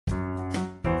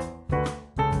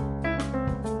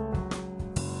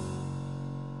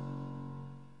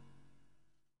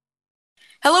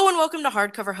Hello and welcome to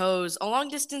Hardcover Hose, a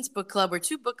long-distance book club where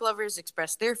two book lovers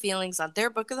express their feelings on their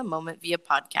book of the moment via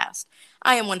podcast.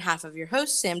 I am one half of your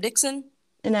host, Sam Dixon.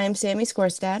 And I'm Sammy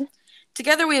Skorstad.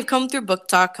 Together we have combed through Book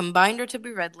Talk, combined our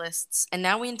to-be-read lists, and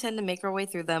now we intend to make our way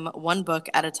through them one book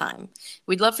at a time.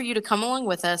 We'd love for you to come along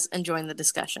with us and join the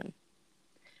discussion.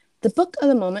 The book of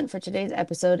the moment for today's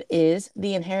episode is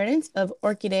The Inheritance of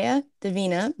Orquídea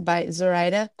Divina by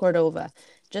Zoraida Cordova.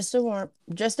 Just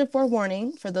a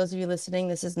forewarning for those of you listening,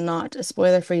 this is not a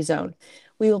spoiler-free zone.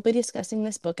 We will be discussing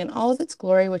this book in all of its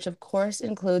glory, which of course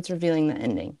includes revealing the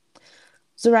ending.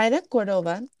 Zoraida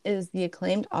Cordova is the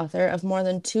acclaimed author of more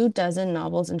than 24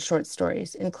 novels and short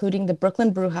stories, including the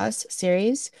Brooklyn Brujas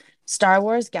series, Star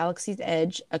Wars Galaxy's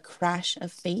Edge, A Crash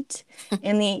of Fate,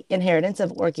 and The Inheritance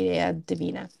of Orquídea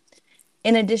Divina.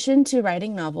 In addition to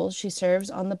writing novels, she serves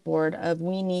on the board of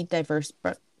We Need Diverse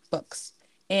Books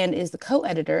and is the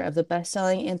co-editor of the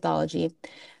best-selling anthology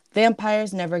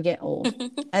Vampires Never Get Old,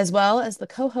 as well as the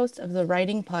co-host of the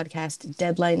writing podcast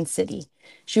Deadline City.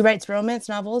 She writes romance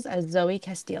novels as Zoe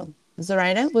Castile.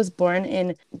 Zoraida was born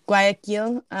in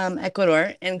Guayaquil,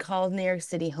 Ecuador, and called New York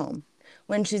City home.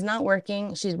 When she's not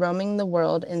working, she's roaming the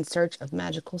world in search of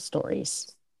magical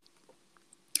stories.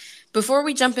 Before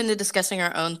we jump into discussing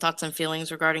our own thoughts and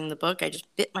feelings regarding the book, I just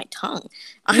bit my tongue.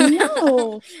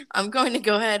 No. I'm going to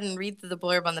go ahead and read the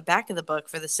blurb on the back of the book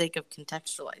for the sake of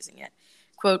contextualizing it.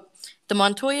 Quote, the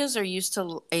Montoyas are used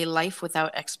to a life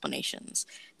without explanations.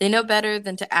 They know better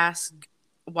than to ask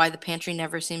why the pantry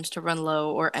never seems to run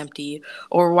low or empty,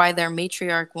 or why their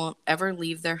matriarch won't ever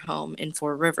leave their home in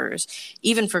Four Rivers,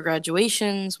 even for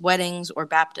graduations, weddings, or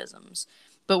baptisms.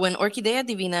 But when Orquídea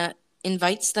Divina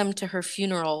invites them to her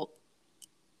funeral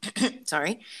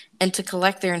and to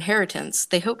collect their inheritance,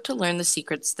 they hope to learn the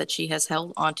secrets that she has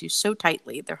held onto so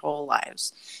tightly their whole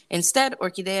lives. Instead,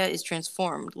 Orquídea is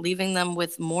transformed, leaving them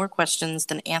with more questions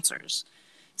than answers.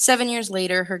 7 years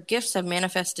later, her gifts have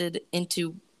manifested in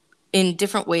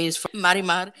different ways for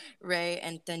Marimar, Ray,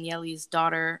 and Daniele's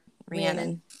daughter,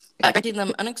 Rhiannon, granting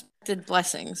them unexpected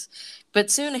blessings.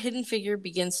 But soon a hidden figure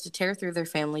begins to tear through their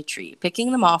family tree,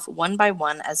 picking them off one by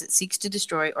one as it seeks to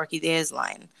destroy Orquídea's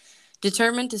line.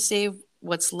 Determined to save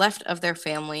what's left of their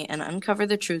family and uncover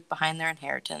the truth behind their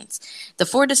inheritance, the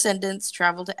four descendants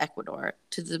travel to Ecuador,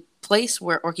 to the place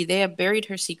where Orquídea buried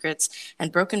her secrets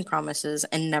and broken promises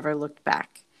and never looked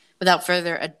back. Without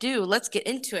further ado, let's get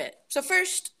into it. So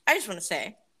first, I just want to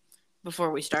say, before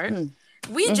we start,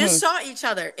 we just saw each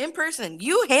other in person.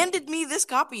 You handed me this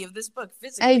copy of this book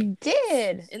physically. I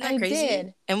did. Isn't that crazy?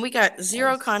 Did. And we got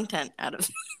zero content out of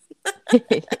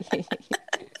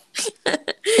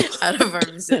out of our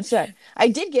visit. Sorry. I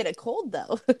did get a cold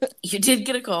though. You did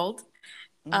get a cold.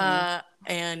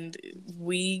 And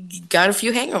we got a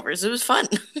few hangovers. It was fun.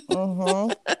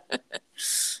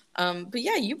 But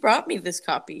yeah, you brought me this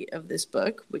copy of this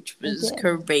book, which was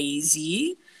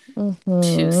crazy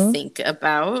to think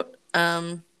about.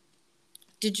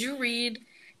 Did you read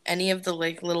any of the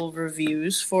little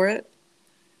reviews for it?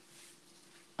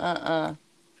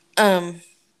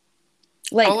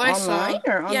 Like all I online saw,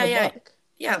 or on the book?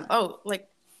 Yeah.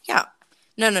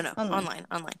 No. Online.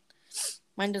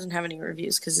 Mine doesn't have any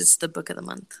reviews because it's the book of the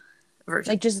month version.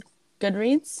 Like just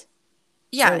Goodreads?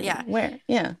 Yeah. Where?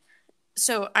 Yeah.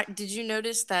 So did you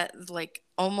notice that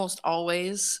almost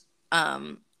always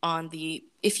on the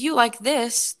if you like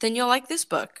this, then you'll like this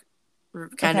book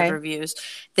kind of reviews,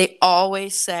 they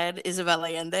always said Isabel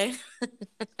Allende.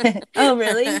 Oh,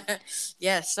 really?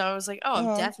 Yes. So I was like,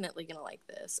 I'm definitely going to like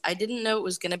this. I didn't know it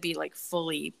was going to be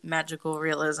fully magical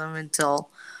realism until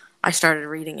I started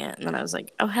reading it. And then I was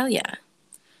like, oh, hell yeah.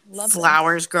 Love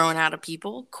flowers growing out of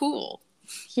people. Cool.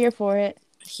 Here for it.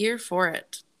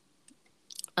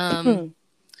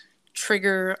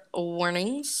 Trigger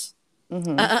warnings.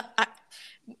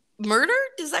 Murder?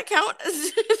 Does that count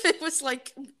as if it was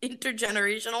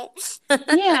intergenerational?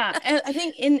 Yeah, I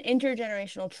think in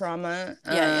intergenerational trauma.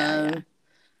 Yeah.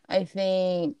 I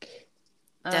think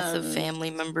death of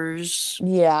family members.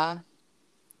 Yeah.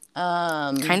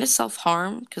 Kind of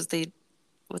self-harm because they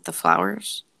with the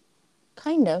flowers.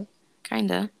 Kind of.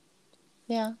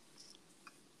 Yeah.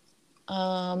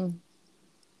 I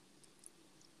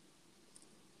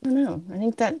don't know. I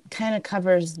think that kind of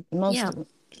covers most of it.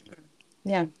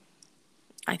 Yeah.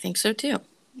 I think so too.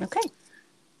 Okay.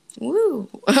 Woo.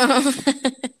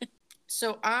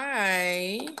 So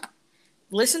I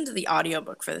listened to the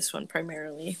audiobook for this one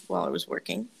primarily while I was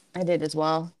working. I did as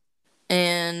well.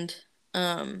 And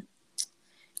I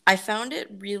found it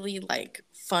really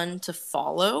fun to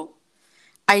follow.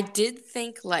 I did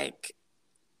think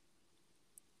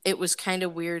it was kind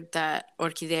of weird that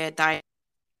Orquídea died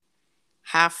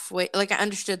halfway, like I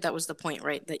understood that was the point,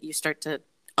 right? That you start to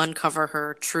uncover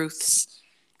her truths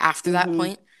after that Mm-hmm.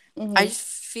 point. I Mm-hmm. just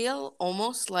feel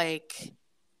almost like,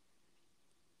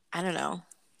 I don't know.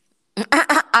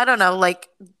 I don't know. Like,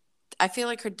 I feel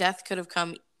like her death could have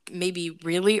come maybe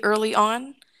really early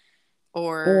on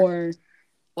or Or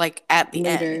like at the later.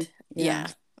 end. Yeah.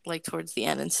 Yeah. Like towards the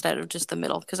end instead of just the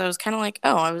middle. Because I was kind of like,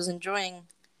 oh, I was enjoying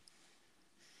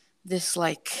this,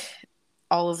 like,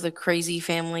 all of the crazy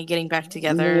family getting back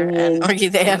together and Reunion.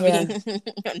 Orchidea Yeah. being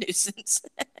a nuisance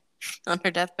on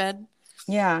her deathbed.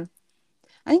 Yeah.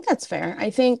 I think that's fair.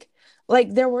 I think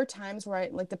like there were times where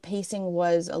like the pacing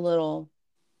was a little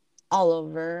all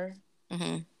over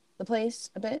Hmm. the place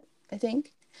a bit, I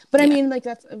think. But I Yeah. mean, like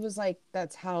it was like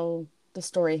that's how the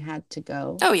story had to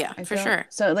go, Oh, yeah, I for felt. sure.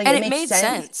 So like And it it makes made sense.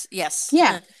 sense. Yes.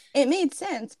 Yeah, it made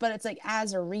sense, but it's like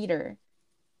as a reader,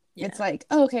 it's Yeah. like,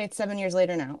 oh, okay, it's 7 years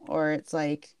later now. Or it's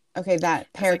like, okay,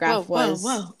 that I was like, whoa, paragraph whoa,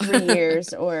 was whoa. 3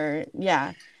 years, or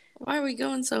yeah, Why are we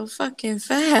going so fucking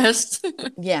fast?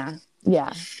 yeah,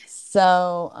 yeah.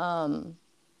 So,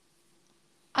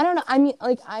 I don't know. I mean,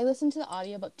 like I listened to the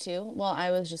audiobook too while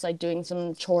I was just like doing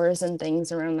some chores and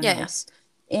things around the Yeah, yeah. house.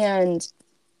 And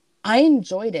I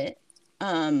enjoyed it.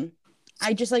 Um,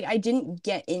 I just like I didn't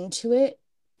get into it.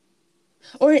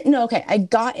 Or no, okay, I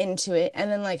got into it and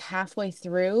then like halfway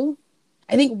through,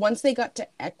 I think once they got to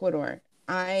Ecuador,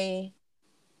 I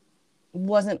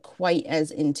wasn't quite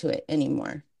as into it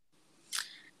anymore.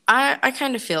 I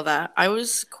kind of feel that. I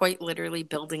was quite literally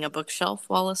building a bookshelf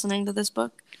while listening to this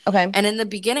book. Okay. And in the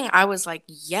beginning, I was like,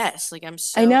 yes, like I'm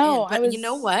I so know. in. I But you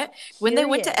know was what? When they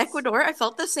went to curious. Ecuador, I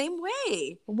felt the same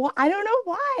way. Well, I don't know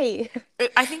why.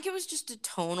 I think it was just a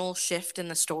tonal shift in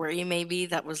the story, maybe,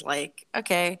 that was like,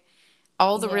 okay,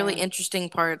 all the really Yeah. interesting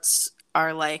parts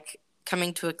are like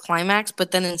coming to a climax,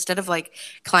 but then instead of like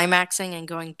climaxing and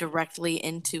going directly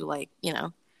into like,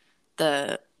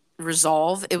 the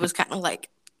resolve, it was kind of like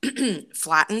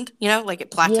flattened, like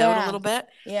it plateaued a Yeah. little bit.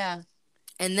 Yeah.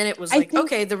 And then it was I like, think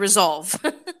okay, the resolve.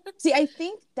 See, I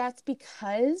think that's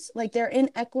because like they're in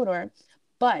Ecuador,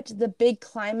 but the big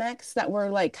climax that we're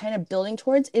like kind of building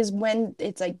towards is when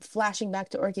it's like flashing back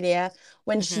to Orquídea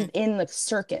when she's Hmm. in the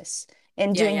circus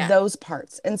and Yeah, doing yeah. those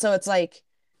parts. And so it's like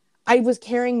I was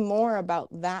caring more about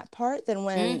that part than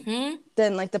Hmm.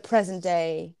 like the present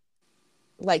day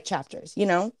like chapters, you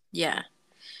know? Yeah.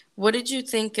 What did you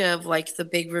think of like the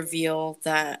big reveal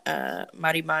that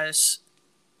Marimar's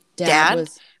Dad dad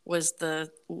was was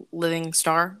the living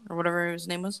star or whatever his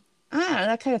name was?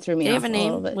 that kind of threw me Did he have off a a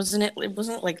little name? bit. Wasn't it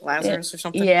like It, Lazarus or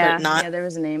something, but yeah, not? yeah, there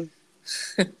was a name.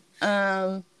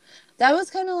 Um, that was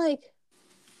kind of like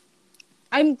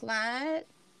I'm glad.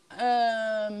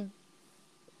 Um,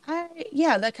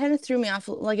 yeah, that kind of threw me off.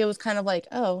 Like it was kind of like,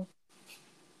 oh,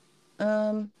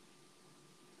 um,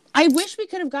 I wish we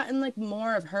could have gotten like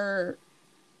more of her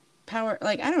power.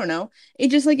 Like I don't know. It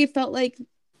just like it felt like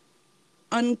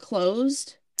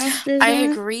unclosed after I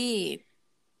that. agree.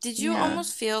 Did you Yeah,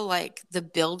 almost feel like the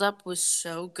buildup was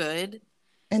so good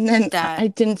and then I that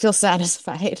didn't feel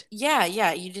satisfied. yeah,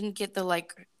 yeah, you didn't get the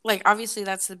like obviously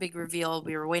that's the big reveal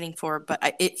we were waiting for,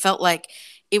 but it felt like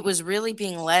it was really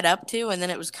being led up to, and then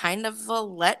it was kind of a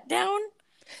letdown.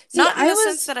 See, Not in I the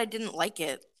sense was that I didn't like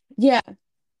it yeah,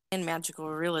 in magical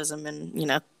realism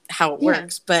and how it yeah.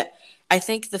 works, but I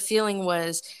think the feeling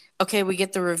was okay, we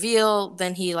get the reveal,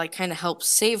 then he like kind of helps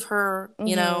save her,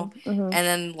 Mm-hmm. Mm-hmm. and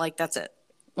then like that's it.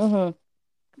 Mm-hmm.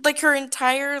 Like her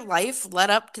entire life led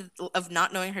up to of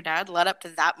not knowing her dad led up to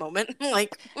that moment.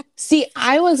 Like See,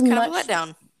 it's kind of a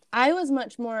letdown. I was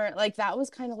much more like that was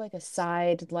kind of like a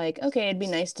side, like, okay, it'd be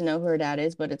nice to know who her dad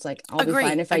is, but it's like I'll be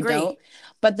fine Agree, if I don't. agree.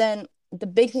 But then the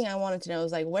big thing I wanted to know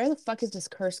is like, where the fuck is this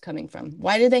curse coming from?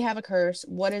 Why did they have a curse?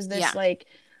 What is this Yeah. like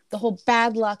the whole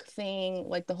bad luck thing,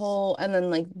 like the whole and then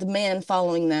like the man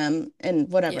following them and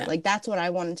whatever. Yeah. Like that's what I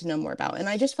wanted to know more about. And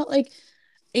I just felt like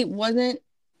it wasn't,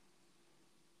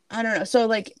 I don't know. So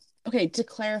like, okay, to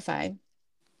clarify,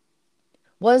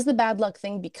 was the bad luck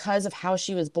thing because of how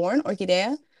she was born,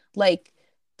 Orquídea? Like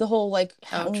the whole like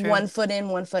Oh, true. 1 foot in,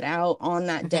 1 foot out on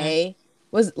that Hmm. day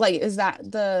was like, is that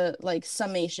the like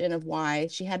summation of why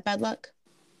she had bad luck?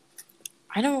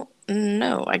 I don't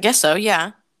know. I guess so.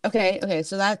 Yeah. Okay, okay,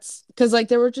 so that's because like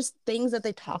there were just things that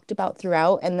they talked about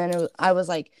throughout, and then I was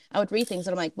like, I would read things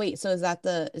and I'm like, wait, so is that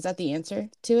the answer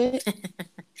to it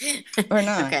or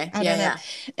not? Okay. I Yeah. don't know. Yeah.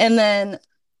 And then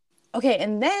okay,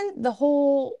 and then the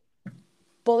whole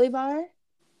Bolivar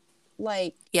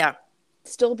like Yeah.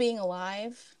 still being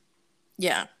alive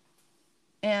Yeah.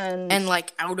 and And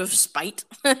like out of spite.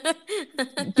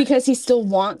 because he still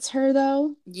wants her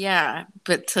though. Yeah,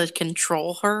 but to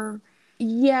control her.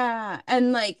 Yeah,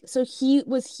 and like, so he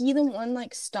the one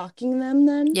like stalking them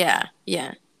then? Yeah,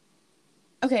 yeah,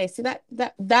 Okay, see that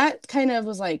kind of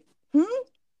was like, hmm,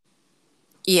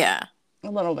 yeah. a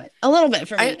little bit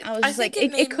for me. I I was I just like,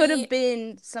 think it it made could have me.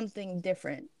 been something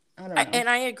different. I don't know. And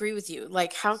I agree with you.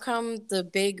 Like, how come the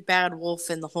big bad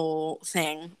wolf in the whole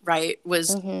thing, right,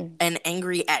 was Hmm. an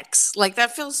angry ex? Like,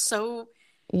 that feels so.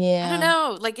 I don't Yeah,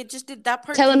 know. Like, it just did. That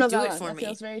part didn't do it telenovela. for That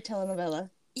feels me. very telenovela.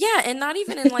 Yeah, and not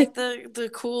even in like the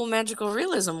cool magical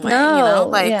realism way, No,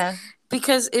 like yeah,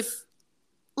 because if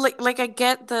like I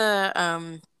get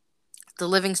the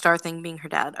living star thing being her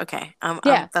dad. Okay,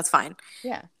 yeah, that's fine.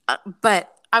 yeah.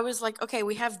 But I was like, okay,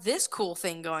 we have this cool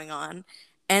thing going on,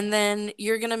 and then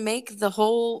you're gonna make the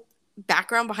whole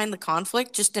background behind the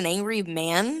conflict just an angry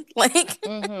man, like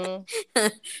Hmm.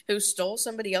 who stole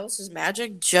somebody else's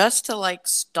magic just to like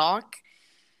stalk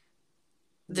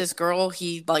this Yeah. girl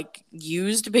he like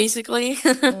used basically.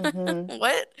 Hmm.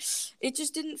 What? It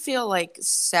just didn't feel like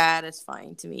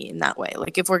satisfying to me in that way.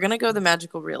 Like if we're gonna go the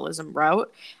magical realism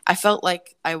route, I felt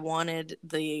like I wanted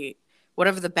the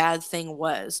whatever the bad thing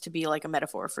was to be like a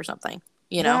metaphor for something,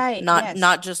 Right, yes.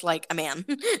 not just like a man.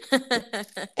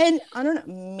 And I don't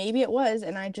know, maybe it was,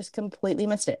 and I just completely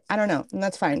missed it. I don't know, and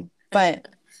that's fine. But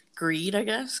Greed, I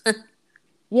guess.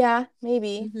 yeah,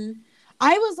 maybe. Hmm.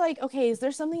 I was like, okay, is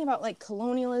there something about like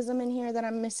colonialism in here that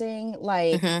I'm missing? Hmm.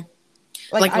 Like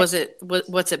Like I, was it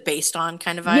what's it based on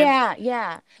kind of vibe? yeah,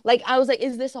 yeah. Like I was like,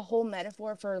 is this a whole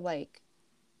metaphor for like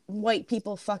white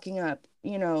people fucking up,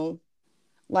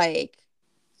 like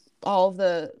all of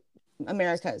the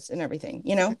Americas and everything,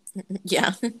 you know?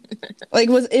 Yeah. Like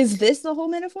is this the whole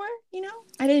metaphor?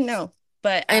 I didn't know.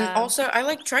 But And also, I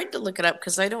like tried to look it up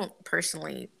because I don't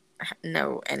personally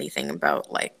know anything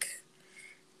about like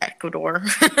Ecuador,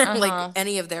 like uh-huh.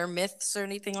 any of their myths or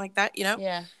anything like that.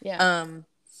 Yeah, yeah. Um,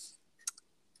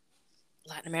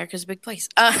 Latin America's a big place.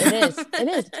 It is. It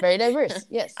is. It's very diverse.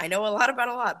 Yes. I know a lot about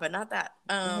a lot, but not that.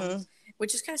 Mm-hmm.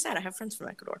 Which is kind of sad. I have friends from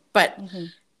Ecuador, but Mm-hmm.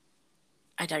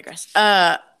 I digress.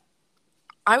 I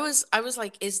was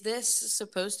like, is this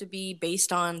supposed to be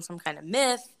based on some kind of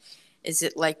myth? Is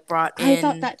it like brought I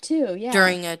thought in that too. Yeah.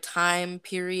 during a time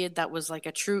period that was like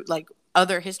a true like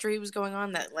other history was going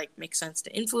on that like makes sense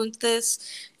to influence this,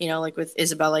 like with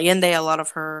Isabel Allende, a lot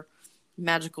of her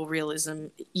magical realism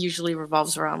usually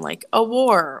revolves around like a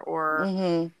war or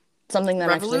Mm-hmm. Something that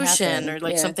actually revolution happened. or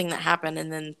like Yeah. something that happened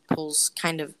and then pulls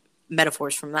kind of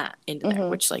metaphors from that into there, Mm-hmm.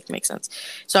 which like makes sense.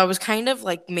 So I was kind of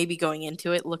like maybe going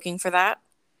into it looking for that,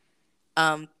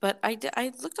 but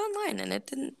I looked online and it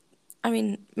didn't. I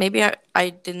mean, maybe I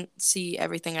didn't see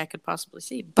everything I could possibly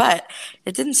see, but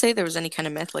it didn't say there was any kind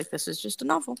of myth like this. Is just a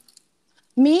novel.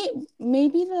 Me,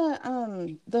 maybe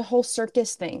the whole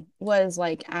circus thing was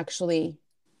like actually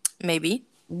Maybe.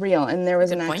 real and there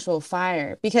was an Good point. actual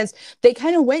fire because they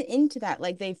kind of went into that.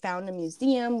 Like they found a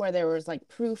museum where there was like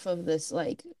proof of this,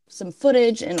 like some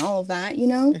footage and all of that.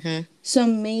 Hmm. So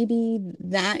maybe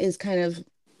that is kind of,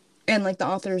 and like the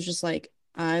author is just like,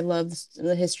 I love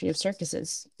the history of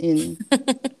circuses and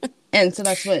so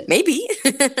that's what, Maybe.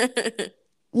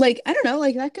 like, I don't know,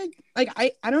 like that could, like,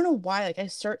 I don't know why, like I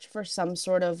search for some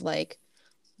sort of like,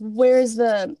 what's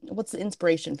the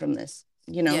inspiration from this,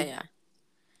 you Yeah, know? yeah.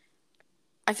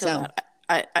 I feel So, that.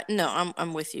 I no,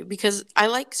 I'm with you because I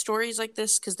like stories like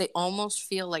this because they almost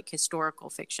feel like historical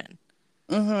fiction.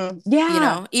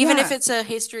 Yeah, Even if yeah, it's a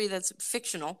history that's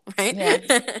fictional, right? yeah.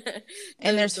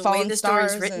 And there's The way fallen the story is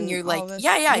stars written, and you're all like, this.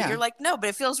 yeah, yeah. Yeah, You're like, no, but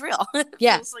it feels real. It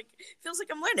yeah. feels like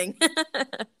I'm learning.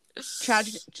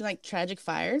 Tragic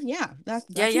fire. Yeah, that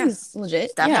Yeah, that yeah. seems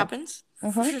legit. That Yeah. happens for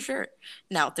Uh-huh. sure.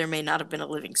 Now there may not have been a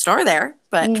living star there,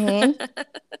 but Mm-hmm.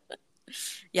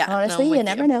 yeah, no, Honestly, I'm you with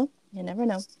never you. know. You never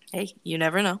know. Hey, you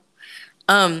never know.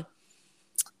 Um,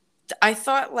 I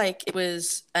thought like it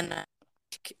was enough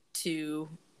to,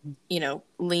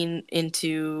 lean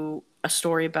into a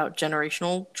story about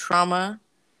generational trauma.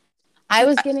 I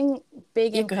was getting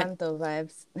big Yeah, go ahead. Encanto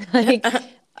vibes. Like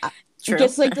I True.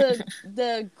 guess like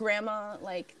the grandma,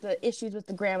 like the issues with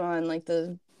the grandma and like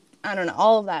the I don't know,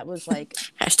 all of that was like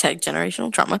Hashtag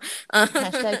generational trauma.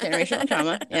 hashtag generational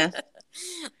trauma. Yeah.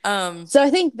 um, So I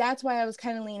think that's why I was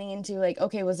kind of leaning into like,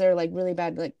 okay, was there like really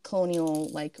bad like colonial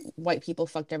like white people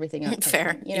fucked everything up type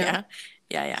fair. thing, you know? Yeah.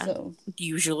 Yeah, yeah. So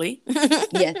Usually.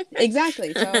 yeah,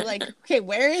 exactly. So like, okay,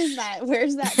 where is that?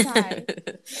 Where's that tie?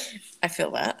 I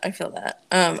feel that. I feel that.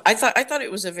 I thought it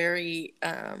was a very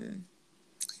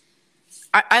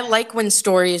I like when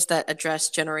stories that address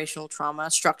generational trauma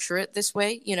structure it this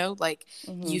way, like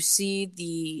Hmm. you see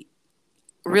the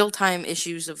real time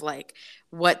issues of what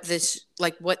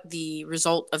the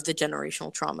result of the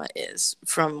generational trauma is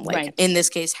from like Right. in this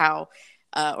case how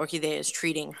Orchidea is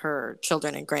treating her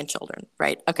children and grandchildren,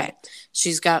 right? Okay. Correct.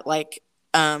 She's got like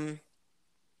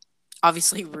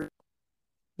obviously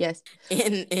Yes.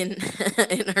 in in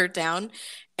her town,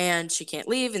 and she can't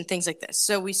leave and things like this.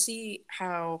 So we see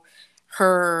how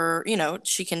her,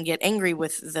 she can get angry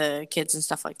with the kids and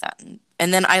stuff like that.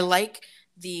 And then I like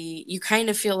you kind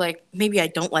of feel like maybe I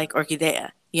don't like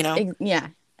Orchidea, Yeah.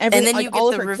 and then Like you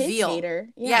all get of the her kids hate reveal. her.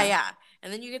 Yeah, Yeah. yeah.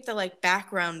 And then you get the like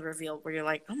background reveal where you're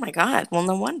like, oh my God, well,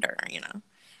 no wonder.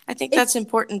 I think It's that's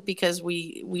important because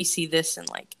we see this in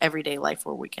like everyday life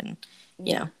where we can,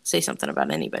 yeah. say something about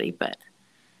anybody. But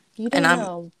You and don't I'm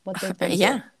know what they've been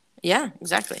yeah, through. yeah,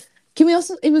 exactly. Can we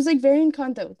also it was like very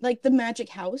Encanto, like the magic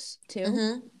house too.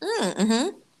 Mm-hmm. Mm-hmm.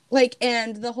 Like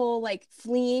and the whole like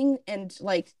fleeing and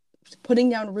like putting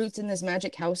down roots in this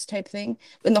magic house type thing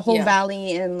in the whole Yeah,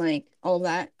 valley and like all of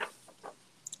that.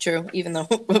 true. Even though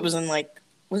it was in like,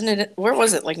 wasn't it? Where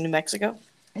was it? Like New Mexico?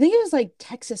 I think it was like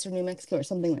Texas or New Mexico or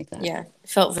something like that. Yeah, it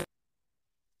felt.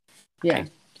 Yeah.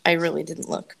 I really didn't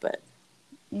look, but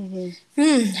Hmm.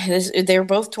 they're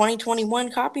both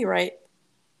 2021 copyright.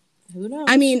 Who I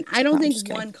knows? mean, I don't No, I'm think just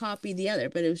kidding. one copied the other,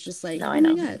 but it was just like, No, I oh my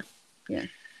know. God. Yeah.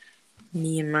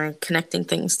 Me and my connecting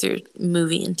things through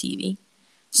movie and TV. Hmm.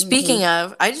 Speaking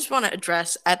of, I just want to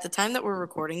address at the time that we're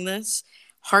recording this,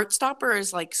 Heartstopper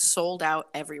is like sold out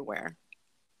everywhere.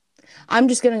 I'm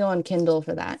just gonna go on Kindle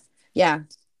for that. Yeah.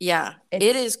 Yeah, it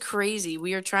It's is crazy.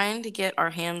 We are trying to get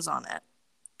our hands on it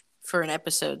for an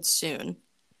episode soon,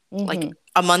 like hmm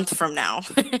a month from now.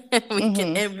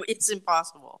 hmm It's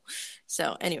impossible.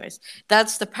 So, anyways,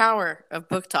 that's the power of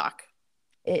book talk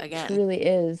It again, truly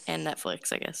is. and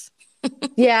Netflix, I guess.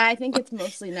 Yeah, I think it's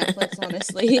mostly Netflix,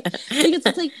 honestly. Because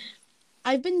it's like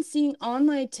I've been seeing on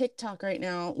my TikTok right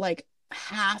now, like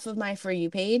half of my For You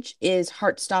page is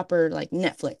Heartstopper, like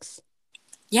Netflix.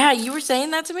 Yeah, you were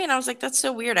saying that to me, and I was like, that's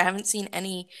so weird. I haven't seen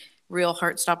any real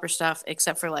Heartstopper stuff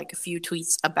except for like a few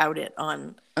tweets about it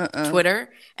on Uh-uh. Twitter.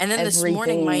 And then this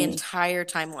morning, my Everything. entire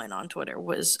timeline on Twitter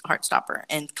was Heartstopper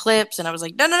and clips, and I was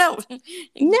like, no, no, no, go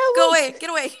No. away, get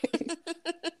away.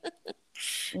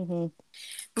 Hmm.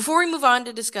 Before we move on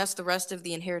to discuss the rest of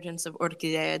the inheritance of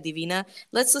Orquídea Divina,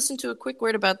 let's listen to a quick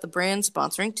word about the brand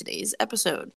sponsoring today's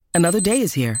episode. Another day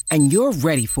is here, and you're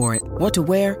ready for it. What to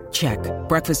wear? Check.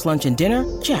 Breakfast, lunch, and dinner?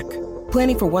 Check.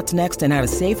 Planning for what's next and how to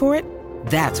save for it?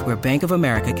 That's where Bank of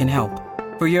America can help.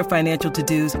 For your financial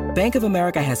to-dos, Bank of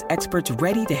America has experts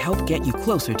ready to help get you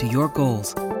closer to your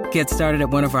goals. Get started at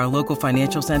one of our local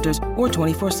financial centers or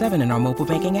 24/7 in our mobile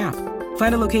banking app.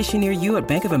 Find a location near you at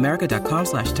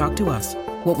bankofamerica.com/talktous.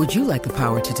 What would you like the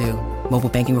power to do? Mobile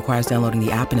banking requires downloading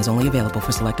the app and is only available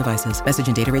for select devices. Message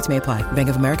and data rates may apply. Bank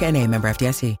of America N.A., member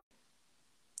FDIC.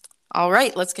 All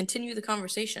right, let's continue the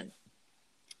conversation.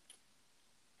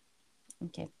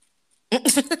 Okay.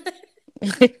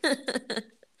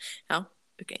 Oh,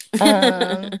 okay.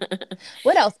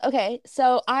 What else? Okay,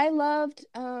 so I loved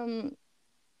the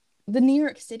New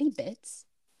York City bits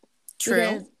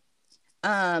True.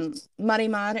 because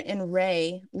Marimar and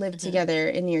Ray live Mm-hmm. together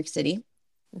in New York City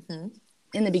Mm-hmm.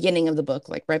 in the beginning of the book,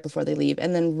 like right before they leave,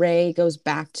 and then Ray goes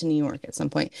back to New York at some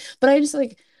point. But I just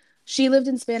like she lived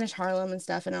in Spanish Harlem and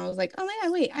stuff, and I was like, oh my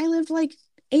God, wait, I lived like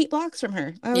 8 blocks from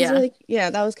her. I was Yeah, like, yeah,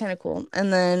 that was kind of cool.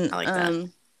 And then I like that.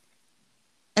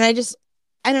 and I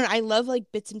don't know, I love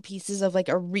like bits and pieces of like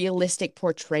a realistic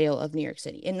portrayal of New York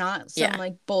City and not some Yeah.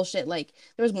 like bullshit. Like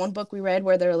there was one book we read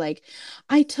where they're like,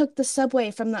 I took the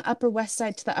subway from the Upper West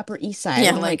Side to the Upper East Side. Yeah,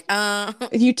 And I'm like,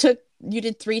 like, you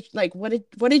did three, like what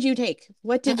did you take?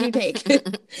 What did you take?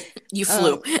 you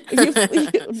flew. You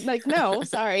like, no,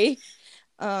 sorry.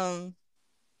 Um,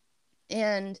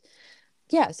 and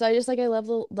yeah, so I just like I love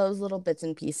those little bits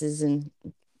and pieces and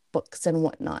books and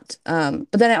whatnot. But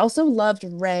then I also loved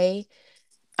Ray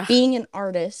Ah, being an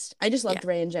artist. I just yeah, loved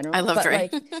Ray in I general, loved but Ray.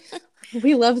 like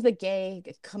we love the gay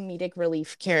comedic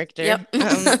relief character. Yep.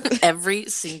 Every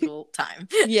single time.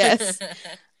 Yes.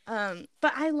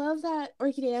 But I love that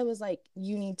Orchidea was like,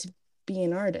 you need to be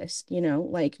an artist,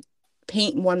 like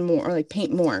paint one more or like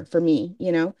paint more for me.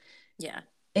 Yeah.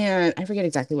 And I forget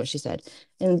exactly what she said.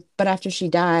 But after she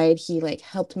died, he like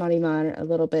helped Marimar a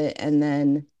little bit and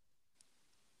then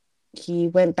he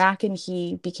went back and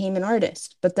he became an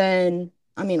artist. But then,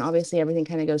 I mean, obviously everything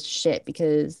kind of goes to shit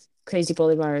because Crazy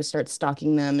Bolivar starts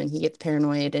stalking them and he gets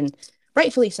paranoid and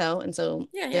rightfully so. And so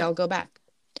Yeah, they yeah. all go back.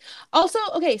 Also,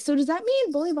 okay, so does that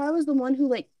mean Bolivar was the one who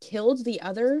like killed the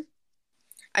other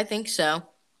I think so.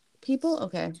 people?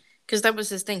 Okay. Because that was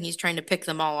his thing. He's trying to pick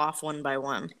them all off one by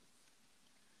one,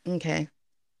 Okay.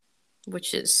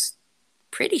 which is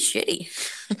pretty shitty.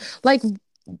 Like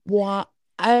why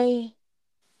I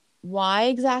why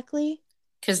exactly?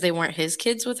 Because they weren't his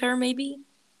kids with her, maybe.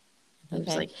 He was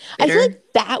Okay. like I feel bitter.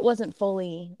 like that wasn't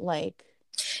fully like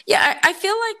Yeah, I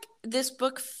feel like this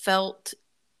book felt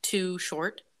too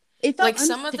short. it felt Like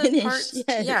some of the unfinished. parts,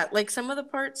 Yes. yeah, like some of the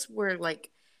parts were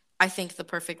like, I think the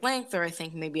perfect length, or I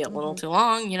think maybe a little Mhm. too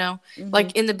long, Mhm.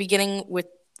 Like in the beginning with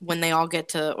when they all get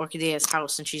to Orchidea's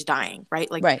house and she's dying,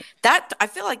 right? Like Right. that, I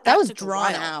feel like That that was took a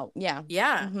drawn while. out. Yeah.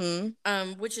 Yeah.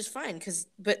 Mm-hmm. Which is fine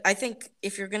but I think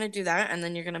if you're gonna do that and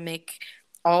then you're gonna make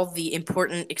all the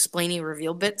important explainy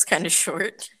reveal bits kind of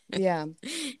short, Yeah.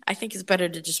 I think it's better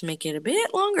to just make it a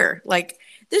bit longer. Like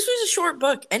this was a short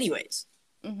book, anyways.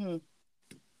 Mm-hmm.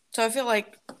 So I feel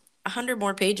like 100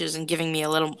 more pages and giving me a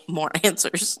little more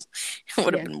answers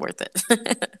would have Yeah. been worth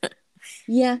it.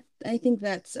 Yeah, I think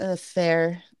that's a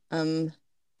fair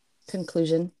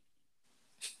conclusion.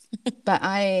 But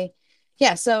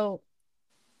yeah, so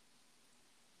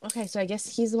okay, so I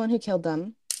guess he's the one who killed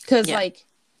them. Because Yeah. like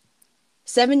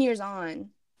 7 years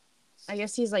on, I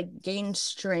guess he's like gained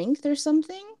strength or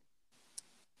something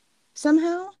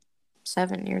somehow.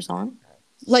 7 years on.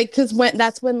 Like, because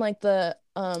that's when like the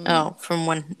From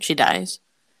when she dies.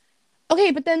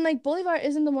 okay, but then like Bolivar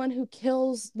isn't the one who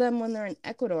kills them when they're in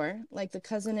Ecuador, like the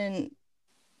cousin and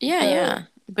Yeah, the yeah.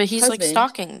 But he's like husband.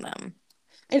 stalking them.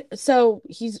 And so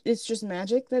it's just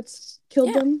magic that's killed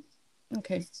Yeah. them.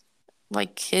 Okay.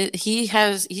 Like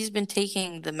he's been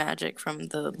taking the magic from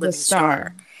the living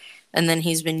star. star. And then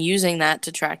he's been using that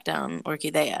to track down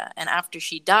Orchidea. And after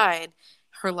she died,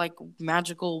 her like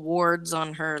magical wards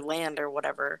on her land or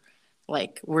whatever,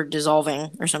 like were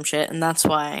dissolving or some shit. And that's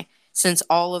why, since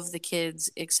all of the kids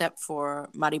except for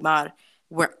Marimar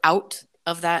were out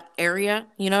of that area,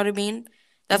 you know what I mean?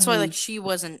 That's why like she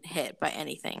wasn't hit by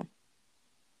anything.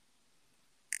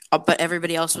 But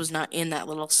everybody else was not in that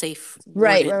little safe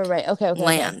Right. Okay.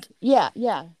 land. Yeah,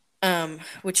 yeah.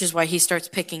 Which is why he starts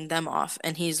picking them off,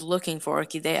 and he's looking for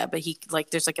Orchidea, but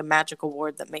there's like a magical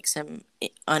ward that makes him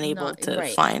unable to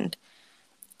find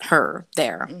her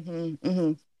there.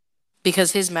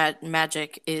 Because his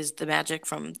magic is the magic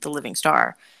from the living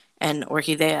star, and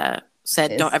Orchidea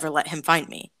said, "Don't ever let him find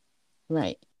me."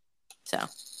 Right. So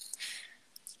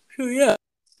yeah.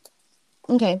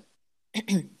 Okay.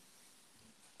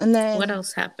 And then what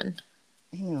else happened?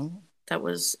 That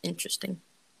was interesting.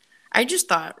 I just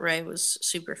thought Ray was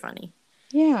super funny.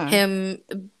 Yeah. Him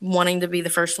wanting to be the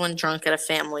first one drunk at a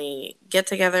family get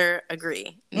together,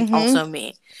 agree. Also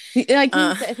me. Like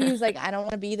he was like, I don't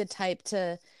want to be the type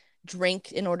to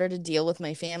drink in order to deal with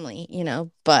my family,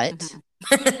 but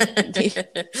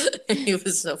he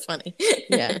was so funny.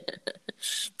 Yeah.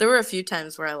 There were a few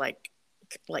times where I like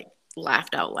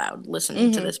laughed out loud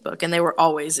listening to this book, and they were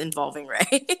always involving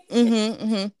Ray.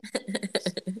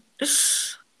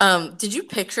 Did you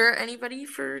picture anybody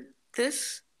for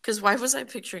this? Because why was I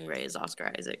picturing Ray as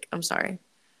Oscar Isaac? I'm sorry.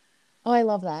 Oh, I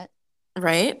love that.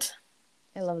 Right?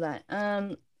 I love that.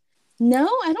 No,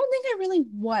 I don't think I really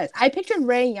was. I pictured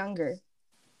Ray younger.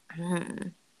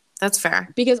 That's fair.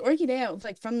 Because Orchidea was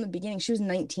like from the beginning, she was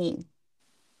 19.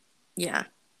 Yeah.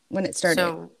 When it started.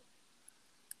 So,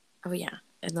 oh yeah.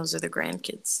 And those are the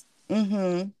grandkids.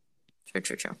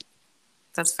 True.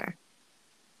 That's fair.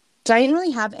 So I didn't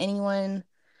really have anyone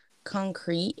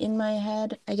concrete in my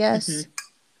head, I guess.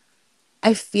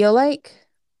 I feel like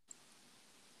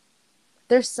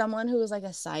there's someone who was like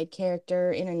a side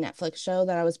character in a Netflix show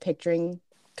that I was picturing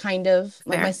kind of. Fair.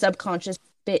 Like my subconscious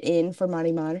fit in for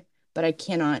Marimar, but I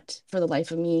cannot for the life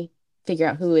of me figure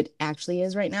out who it actually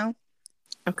is right now.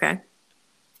 Okay.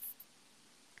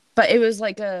 But it was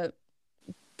like a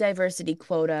diversity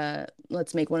quota.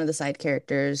 Let's make one of the side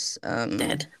characters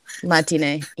dead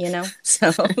Latine,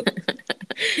 So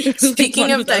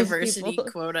speaking of diversity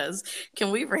quotas,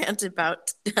 can we rant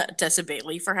about Tessa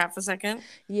Bailey for half a second?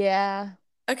 Yeah.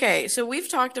 Okay, so we've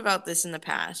talked about this in the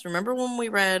past. Remember when we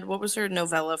read, what was her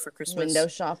novella for Christmas? Window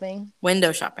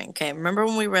Shopping. Okay, remember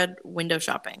when we read Window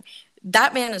Shopping?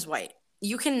 That man is white.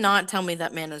 You cannot tell me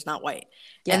that man is not white.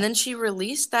 Yeah. And then she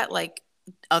released that like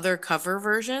other cover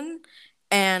version,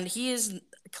 and he is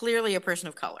clearly a person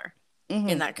of color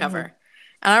in that cover.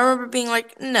 And I remember being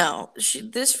like, no,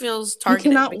 this feels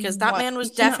targeted because that man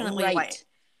was definitely white.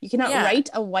 You cannot write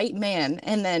a white man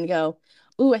and then go,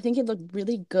 ooh, I think it'd look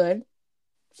really good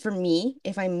for me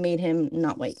if I made him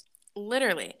not white.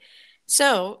 Literally.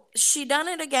 So she done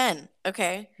it again,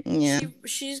 okay? Yeah.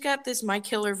 She's got this My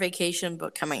Killer Vacation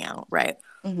book coming out, right?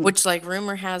 Which, like,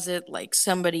 rumor has it, like,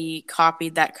 somebody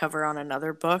copied that cover on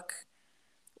another book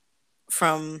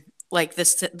from, like, the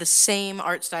same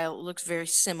art style. It looks very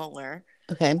similar.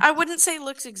 Okay. I wouldn't say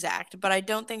looks exact, but I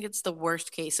don't think it's the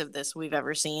worst case of this we've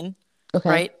ever seen. Okay.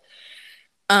 Right?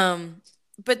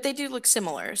 but they do look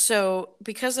similar. So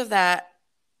because of that,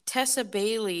 Tessa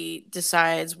Bailey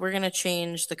decides we're going to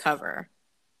change the cover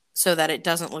so that it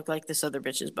doesn't look like this other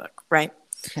bitch's book, right?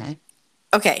 Okay.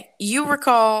 Okay, you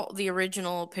recall the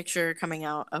original picture coming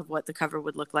out of what the cover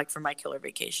would look like for My Killer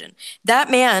Vacation.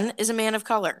 That man is a man of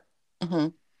color. Mm-hmm.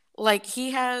 Like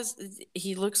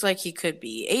he looks like he could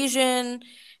be Asian.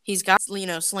 He's got,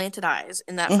 slanted eyes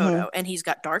in that photo, and he's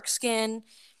got dark skin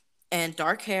and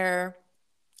dark hair.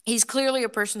 He's clearly a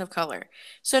person of color.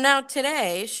 So now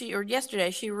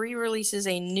yesterday, she re-releases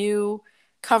a new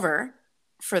cover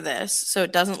for this, so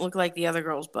it doesn't look like the other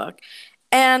girl's book.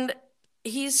 And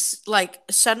he's like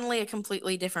suddenly a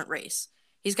completely different race.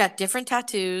 He's got different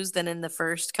tattoos than in the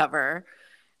first cover.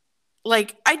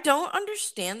 Like, I don't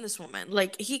understand this woman.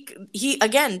 Like, he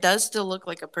again does still look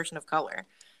like a person of color,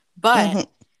 but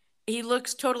he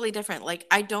looks totally different. Like,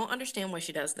 I don't understand why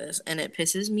she does this, and it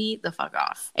pisses me the fuck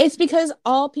off. It's because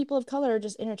all people of color are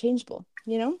just interchangeable,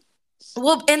 you know?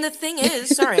 Well, and the thing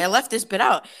is, sorry, I left this bit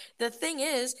out. The thing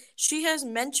is, she has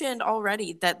mentioned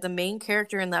already that the main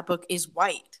character in that book is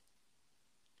white.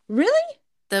 Really?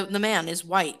 The man is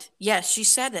white. Yes, she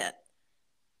said it.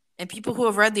 And people who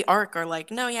have read the arc are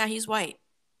like, no, yeah, he's white.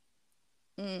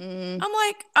 I'm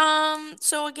like,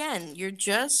 so again, you're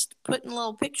just putting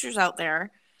little pictures out there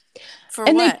for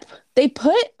and what? They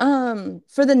put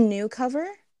for the new cover.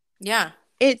 Yeah.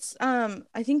 It's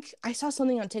I think I saw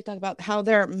something on TikTok about how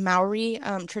they're Maori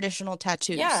traditional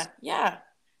tattoos. Yeah.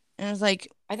 And I was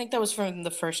like, I think that was from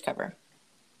the first cover.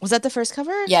 Was that the first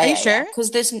cover? Yeah. Are you sure? Because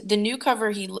the new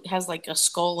cover, he has like a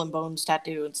skull and bones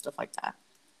tattoo and stuff like that.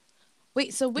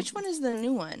 Wait, so which one is the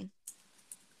new one?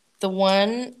 The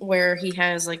one where he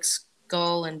has like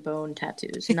skull and bone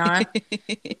tattoos, not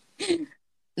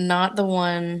the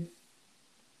one.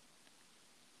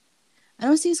 I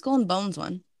don't see skull and bones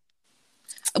one.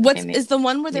 Is the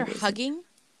one where they're hugging?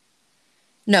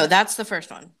 No, that's the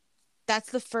first one.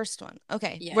 That's the first one.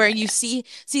 Okay. Yeah, where you see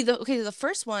the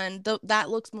first one, that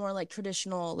looks more like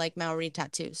traditional like Maori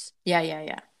tattoos. Yeah.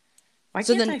 Why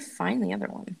can't I find the other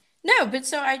one? No, but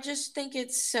so I just think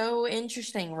it's so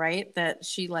interesting, right? That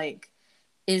she like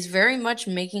is very much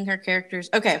making her characters.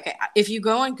 Okay. If you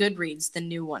go on Goodreads, the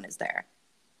new one is there.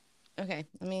 Okay,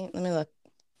 let me look.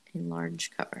 In large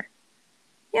cover.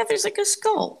 Yeah, there's like a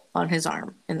skull on his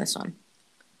arm in this one.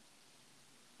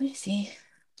 Let me see.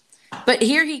 But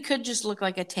here he could just look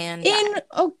like a tan guy.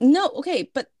 Oh no, okay,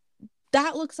 but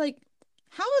that looks like,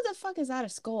 how the fuck is that a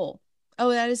skull? Oh,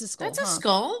 that is a skull. That's a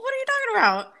skull? What are you talking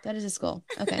about? That is a skull.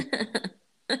 Okay.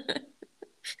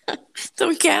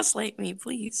 Don't gaslight me,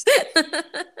 please.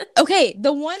 Okay, I'm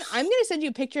gonna send you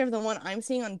a picture of the one I'm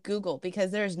seeing on Google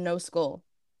because there's no skull.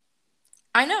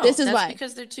 I know. This is why.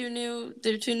 Because they're two new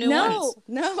ones.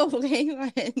 No, hang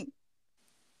on.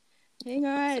 Hang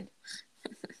on.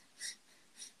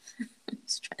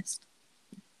 Stressed.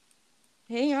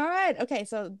 Hang on. Okay,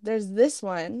 so there's this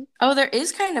one. Oh, there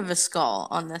is kind of a skull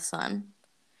on this one.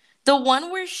 The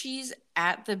one where she's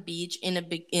at the beach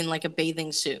in like a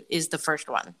bathing suit is the first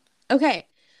one. Okay.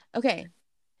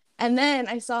 And then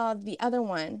I saw the other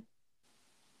one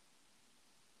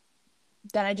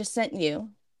that I just sent you.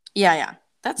 Yeah.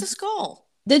 That's a skull.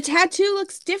 The tattoo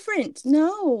looks different.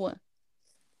 No.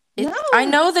 I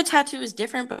know the tattoo is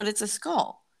different, but it's a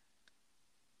skull.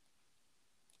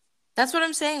 That's what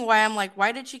I'm saying. Why I'm like,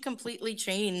 why did she completely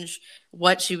change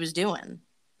what she was doing?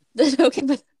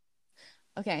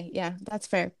 Okay, yeah, that's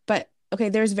fair. But okay,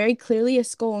 there's very clearly a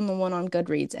skull on the one on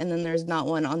Goodreads, and then there's not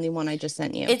one on the one I just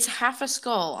sent you. It's half a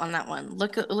skull on that one.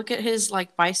 Look at his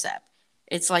like bicep.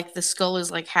 It's like the skull is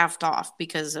like halved off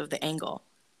because of the angle.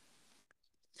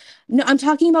 No, I'm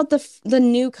talking about the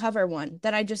new cover one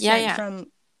that I just sent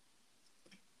from.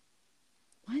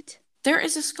 What? There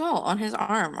is a skull on his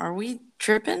arm. Are we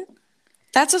tripping?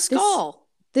 That's a skull.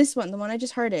 This one, the one I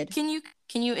just hearted. Can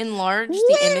you enlarge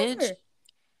the image?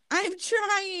 I'm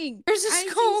trying. There's a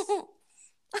skull.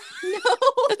 No,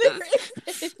 there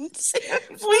isn't.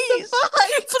 Please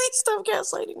stop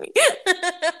gaslighting me.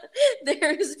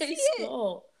 There is a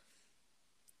skull.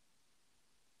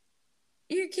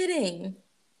 You're kidding.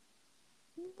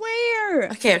 Where?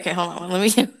 Okay, hold on. Let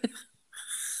me.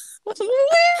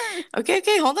 Where? Okay,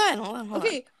 hold on.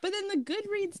 Okay, but then the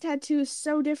Goodreads tattoo is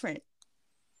so different.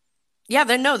 Yeah,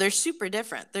 they're super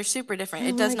different. Oh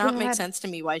it does not make sense to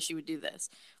me why she would do this.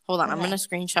 Hold on, I'm gonna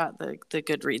screenshot the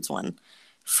Goodreads one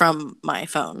from my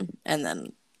phone, and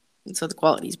then so the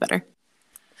quality's better.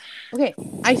 Okay,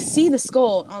 I see the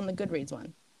skull on the Goodreads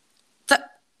one.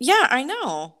 Yeah, I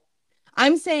know.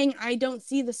 I'm saying I don't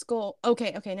see the skull.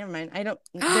 Okay, never mind. I don't.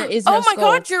 There is no skull. Oh my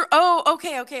god,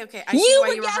 okay. I see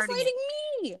why you were gaslighting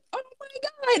me. Oh my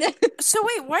So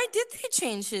wait, why did they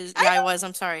change his? I Yeah, I don't- was.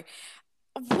 I'm sorry.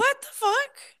 What the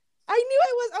fuck? I knew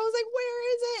I was. I was like,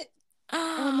 where is it?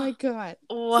 Oh my God.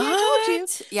 See, I told you.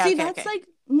 What? Yeah, See, okay, that's okay. like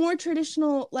more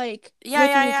traditional, like Yeah,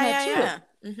 yeah, looking yeah, tattoo. yeah,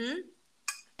 yeah. Mm-hmm.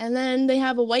 And then they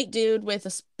have a white dude with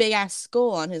a big ass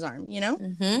skull on his arm, you know?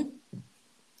 Mm-hmm.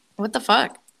 What the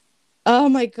fuck? Oh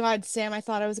my God, Sam, I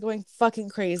thought I was going fucking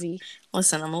crazy.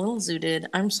 Listen, I'm a little zooted.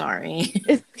 I'm sorry.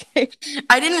 It's okay.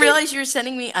 I didn't realize you were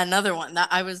sending me another one. That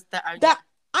I was that. That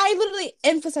I literally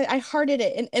emphasized, I hearted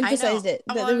it and I know. emphasized it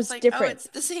Well, that I it was was like, oh, different. it's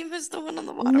the same as the one on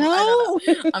the bottom. I don't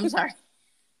know. No. I'm sorry.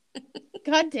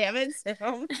 God damn it,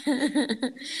 Sam.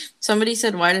 Somebody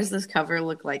said, "Why does this cover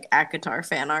look like ACOTAR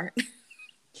fan art?"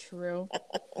 True.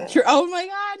 True. Oh my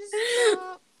God,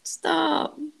 stop.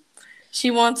 Stop.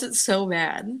 She wants it so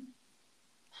bad.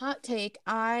 Hot take.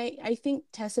 I think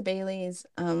Tessa Bailey's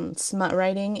smut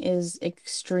writing is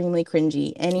extremely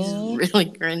cringy. It's really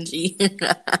cringy.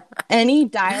 Any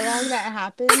dialogue that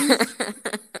happens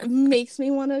makes me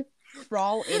want to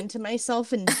crawl into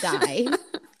myself and die.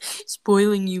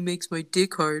 Spoiling you makes my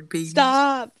dick hard, baby.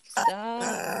 Stop.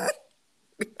 Stop.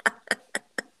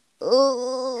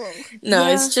 No, Yeah.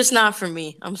 it's just not for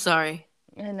me. I'm sorry.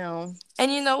 I know.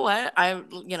 And you know what?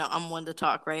 I'm one to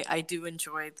talk, right? I do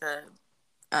enjoy the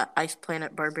Ice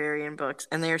Planet Barbarian books,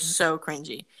 and they're so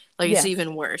cringy. Like, it's Yeah.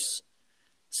 even worse.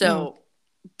 So,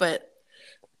 but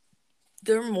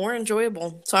they're more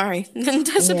enjoyable. Sorry. Than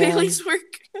Tessa Yeah. Bailey's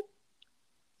work.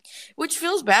 Which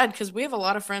feels bad because we have a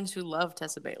lot of friends who love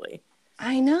Tessa Bailey.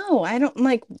 I know. I don't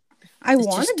like. I It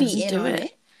want to just be doesn't in do on it.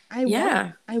 it. I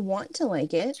Yeah. want to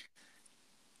like it.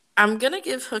 I'm gonna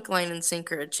give Hook, Line, and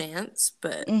Sinker a chance,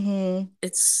 but Mm-hmm.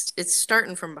 it's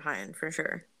starting from behind for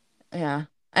sure. Yeah.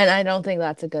 And I don't think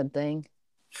that's a good thing.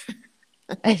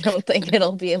 I don't think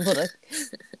it'll be able to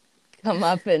come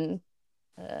up and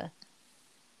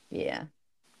yeah.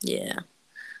 Yeah.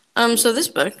 So this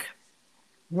book,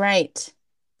 Right.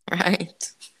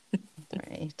 right?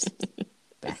 Right.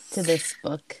 Back to this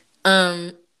book.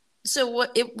 So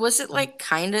what it was it like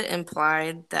kind of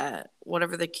implied that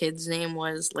whatever the kid's name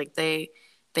was, like they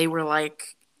were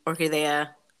like Orchidea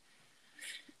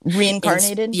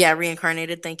Reincarnated? yeah,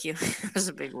 reincarnated. Thank you. That was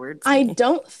a big word for I me.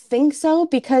 don't think so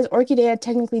because Orchidea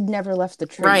technically never left the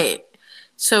tree. Right.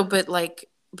 So, but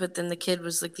then the kid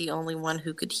was like the only one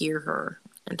who could hear her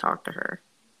and talk to her.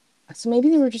 So maybe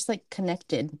they were just like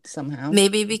connected somehow.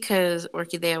 Maybe because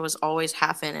Orchidea was always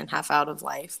half in and half out of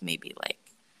life. Maybe like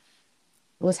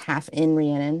It was half in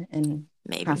Rhiannon and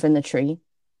maybe half in the tree.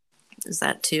 is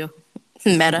that too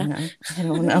meta? I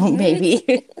don't know. Maybe.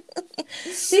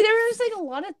 See, there was like a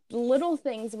lot of little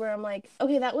things where I'm like,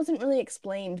 okay, that wasn't really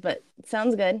explained, but it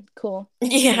sounds good. Cool. I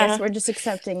Yeah. guess we're just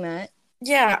accepting that.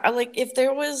 Yeah, like if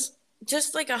there was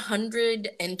just like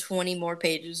 120 more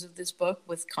pages of this book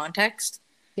with context,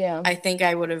 Yeah. I think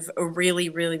I would have really,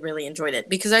 really, really enjoyed it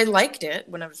because I liked it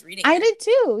when I was reading I it. did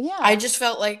too. Yeah. I just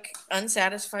felt like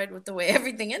unsatisfied with the way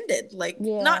everything ended. Like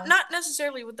Yeah. not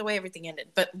necessarily with the way everything ended,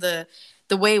 but the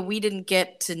way we didn't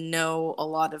get to know a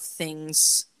lot of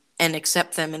things and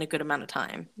accept them in a good amount of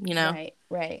time, you know? Right,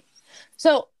 right.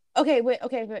 So, okay.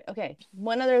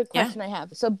 One other question I have.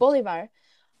 So, Bolivar,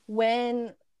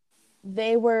 when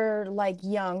they were like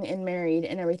young and married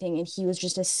and everything, and he was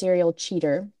just a serial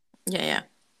cheater, Yeah.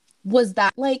 was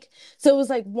that like, so it was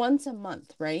like once a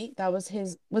month, right? Was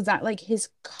that like his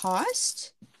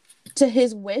cost to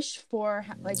his wish for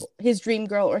like his dream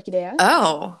girl, Orchidea?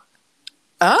 Oh.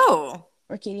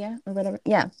 Orchidea or whatever.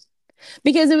 Yeah.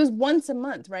 Because it was once a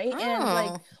month, right? And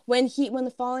like Oh. when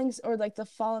the falling or like the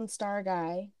fallen star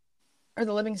guy or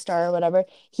the living star or whatever,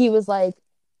 he was like,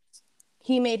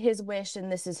 he made his wish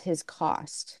and this is his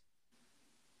cost.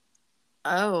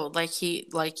 Oh, like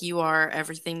you are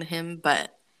everything to him,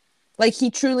 but Like he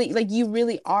truly, like you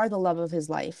really are the love of his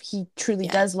life. He truly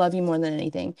does love you more than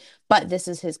anything, but this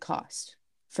is his cost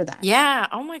for that. yeah.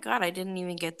 Oh my God, I didn't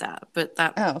even get that, but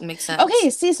that makes sense. Okay,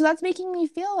 see, so that's making me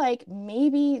feel like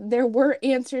maybe there were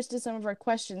answers to some of our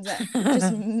questions that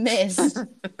just missed.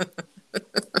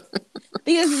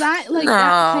 Because that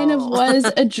kind of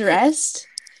was addressed.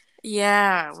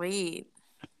 Yeah, wait.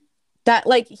 That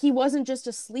like he wasn't just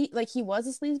like he was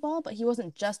a sleazeball, but he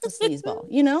wasn't just a sleazeball,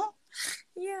 you know?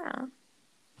 Yeah.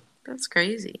 That's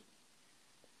crazy.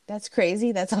 That's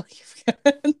crazy. That's all you've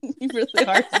got. You really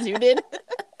are suited.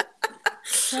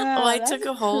 Well, I took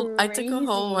a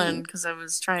whole one because I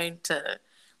was trying to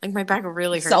like my back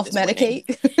really hurt.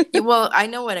 Self-medicate. Yeah, well, I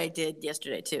know what I did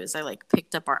yesterday too is I like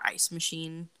picked up our ice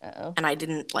machine Uh-oh. and I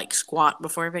didn't like squat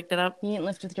before I picked it up. You didn't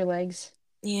lift with your legs.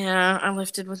 Yeah, I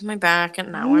lifted with my back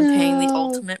and now I'm paying the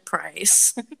ultimate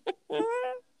price.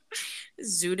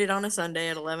 Zooted on a Sunday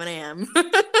at 11 a.m.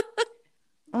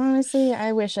 Honestly,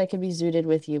 I wish I could be zooted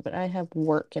with you, but I have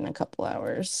work in a couple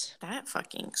hours. That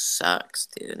fucking sucks,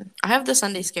 dude. I have the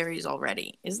Sunday scaries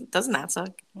already. Doesn't that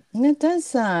suck? It does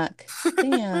suck.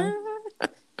 Damn.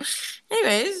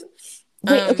 Anyways.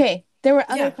 Wait, okay. There were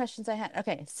other yeah. questions I had.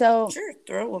 Okay, so Sure,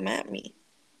 throw them at me.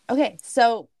 okay,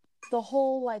 so the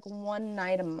whole like one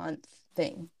night a month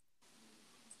thing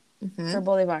for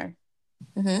Bolivar.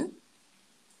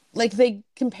 Like they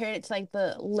compared it to like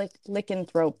the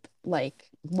lycanthrope like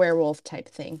werewolf type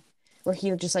thing, where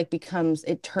he just like becomes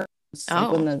turns.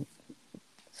 Like, when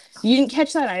you didn't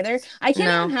catch that either. I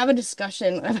can't even have a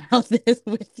discussion about this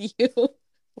with you.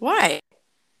 Why?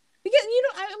 Because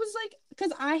I was like,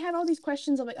 because I had all these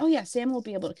questions. I'm like, oh yeah, Sam will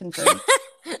be able to confirm.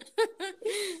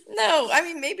 No, I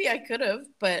mean maybe I could have,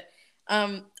 but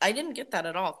I didn't get that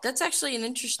at all. That's actually an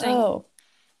interesting. Oh.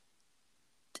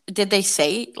 Did they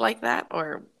say it like that,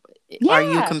 or are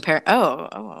you comparing?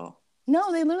 Oh.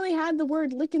 No, they literally had the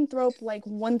word lycanthrope like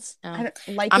once. I'm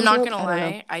not gonna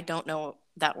lie, I don't know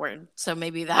that word, so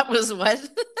maybe that was what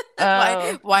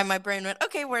why my brain went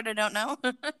word I don't know.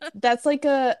 That's like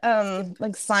a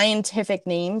like scientific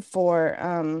name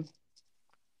for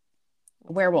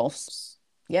werewolves.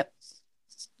 Yep.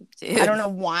 Dude. I don't know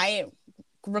why it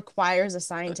requires a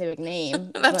scientific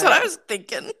name. That's what I was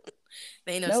thinking.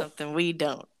 They know something we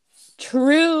don't.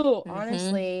 True,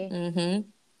 honestly.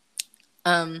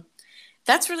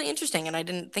 That's really interesting, and I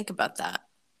didn't think about that.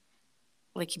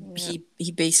 Like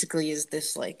he basically is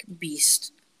this like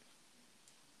beast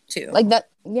too. Like that,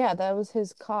 yeah, that was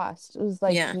his cost. It was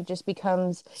like he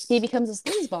becomes a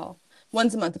sleazeball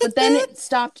once a month, but then it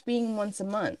stopped being once a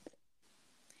month.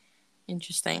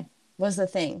 Interesting. Was the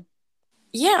thing.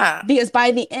 Yeah. Because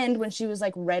by the end, when she was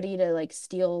like ready to like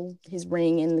steal his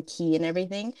ring and the key and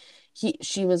everything,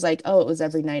 she was like, oh, it was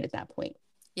every night at that point.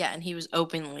 Yeah, and he was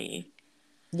openly.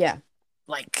 Yeah.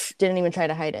 Like. Didn't even try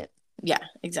to hide it. Yeah,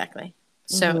 exactly.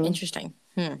 So interesting.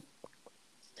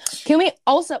 Can we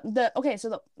also the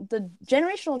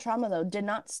generational trauma though did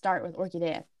not start with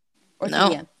Orquídea.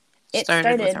 No. It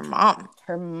started with her mom.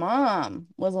 Her mom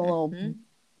was a little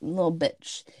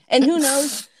bitch. And who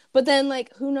knows? But then,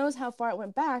 like, who knows how far it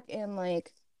went back and,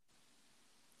 like,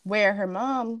 where her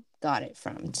mom got it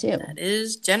from, too. That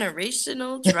is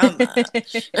generational trauma.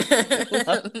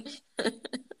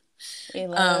 We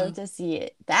love to see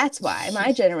it. That's why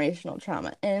my generational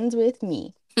trauma ends with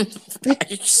me. I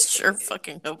sure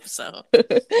fucking hope so.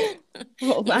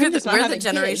 Well, we're the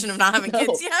generation of not having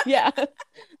kids yet. Yeah.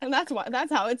 And that's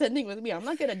how it's ending with me. I'm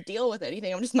not going to deal with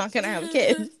anything. I'm just not going to have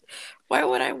kids. Why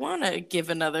would I want to give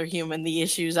another human the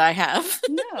issues I have?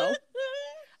 No.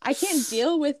 I can't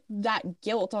deal with that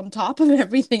guilt on top of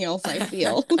everything else I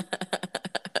feel.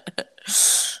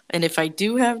 And if I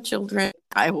do have children,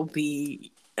 I will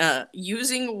be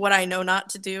using what I know not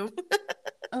to do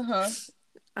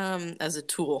as a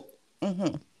tool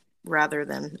rather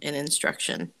than an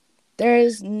instruction. There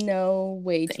is no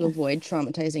way to avoid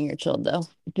traumatizing your children, though.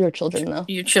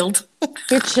 You chilled.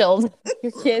 You're chilled.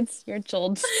 Your kids, you're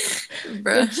chilled.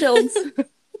 You're chilled.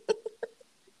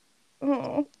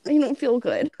 Oh, I don't feel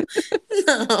good.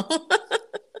 No.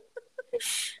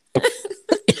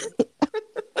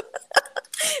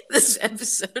 This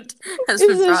episode has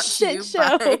been brought to you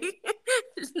by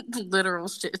literal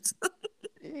shit.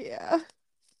 Yeah. Oh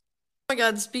my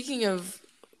god, speaking of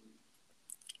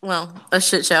a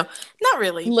shit show. Not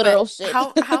really. Literal shit.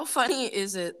 How funny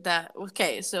is it that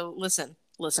so listen,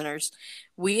 listeners,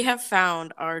 we have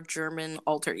found our German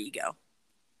alter ego.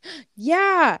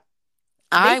 Yeah.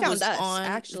 I found was us, on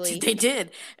actually. They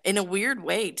did in a weird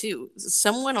way too.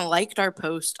 Someone liked our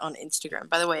post on Instagram.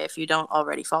 By the way, if you don't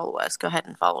already follow us, go ahead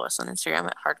and follow us on Instagram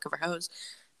at Hardcover Hose.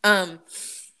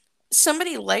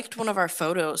 Somebody liked one of our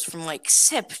photos from like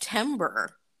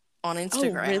September on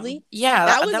Instagram. Oh, really? Yeah,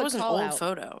 that was an old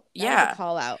photo. That was a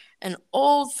call out. An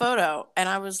old photo, and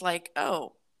I was like,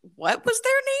 "Oh, what was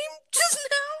their name just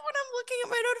now?" When I'm looking at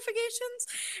my notifications,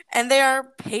 and they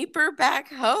are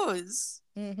Paperback Hose.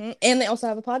 And they also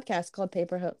have a podcast called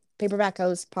Paperback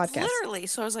Hose Podcast. Literally.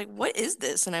 So I was like, what is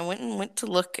this? And I went to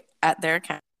look at their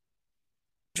account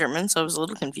in German, so I was a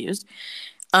little confused.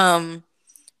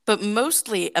 But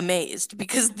mostly amazed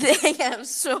because they have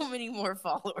so many more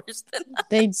followers than us.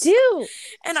 They do.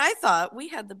 And I thought we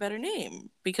had the better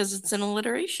name because it's an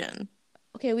alliteration.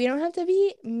 Okay, we don't have to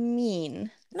be mean.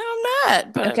 No, I'm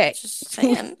not. But I'm just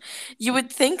saying. You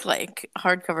would think like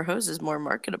Hardcover Hose is more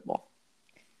marketable.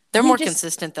 They're more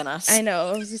consistent than us. I know.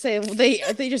 I was going to say,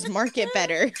 they just market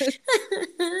better.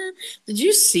 Did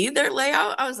you see their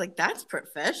layout? I was like, that's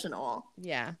professional.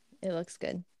 Yeah, it looks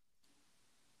good.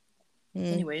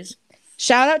 Anyways.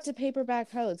 Shout out to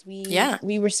Paperback Hoes. Yeah.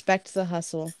 We respect the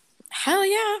hustle. Hell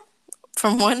yeah.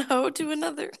 From one hoe to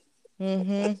another.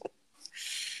 Mm-hmm.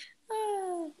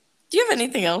 Do you have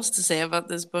anything else to say about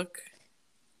this book?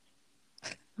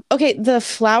 Okay, the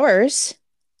flowers.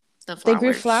 The They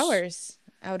grew flowers. flowers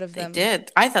out of They them.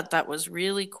 did. I thought that was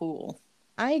really cool.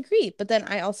 I agree, but then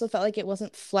I also felt like it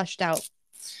wasn't fleshed out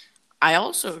I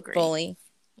also agree. fully.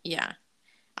 Yeah.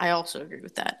 I also agree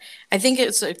with that. I think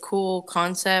it's a cool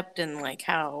concept and like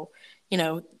how,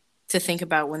 to think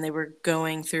about when they were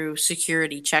going through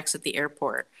security checks at the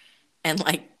airport and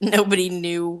like nobody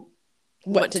knew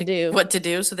What to do. What to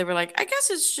do. So they were like, I guess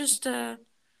it's just a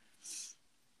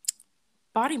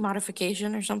body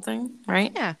modification or something,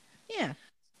 right? Yeah. Yeah.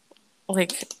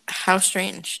 Like how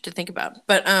strange to think about.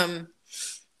 But I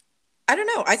don't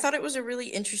know. I thought it was a really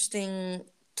interesting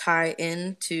tie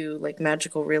in to like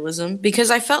magical realism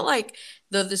because I felt like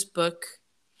though this book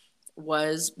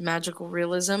was magical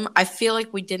realism, I feel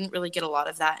like we didn't really get a lot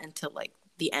of that until like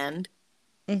the end.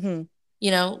 Mm-hmm.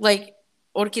 Like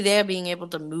Orquídea being able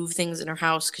to move things in her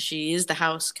house because she is the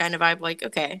house kind of vibe. Like,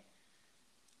 okay,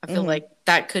 I feel like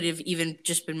that could have even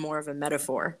just been more of a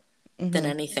metaphor than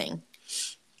anything.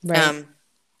 Right.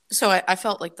 So I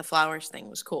felt like the flowers thing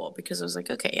was cool because I was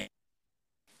like, okay,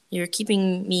 you're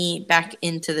keeping me back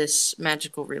into this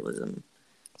magical realism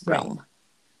realm.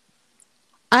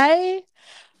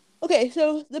 Okay,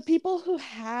 so the people who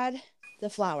had the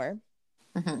flower,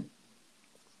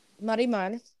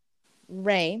 Marimar,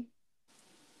 Ray,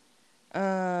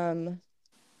 I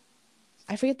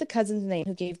forget the cousin's name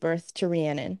who gave birth to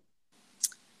Rhiannon.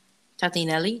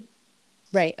 Tatinelli?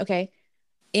 Right, okay.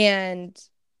 And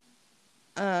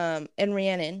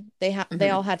Rhiannon, they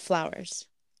all had flowers.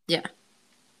 Yeah.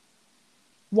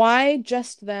 Why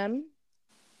just them?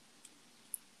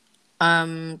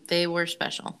 They were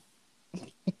special.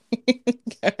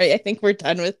 All right, I think we're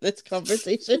done with this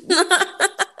conversation.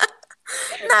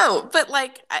 No, but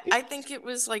like I think it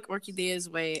was like Orquídea's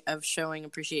way of showing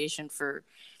appreciation for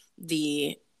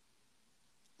the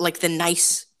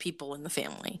nice people in the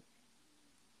family.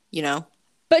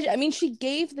 But I mean, she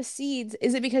gave the seeds.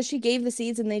 Is it because she gave the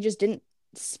seeds and they just didn't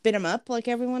spit them up like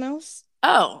everyone else?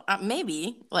 Oh,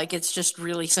 maybe. Like it's just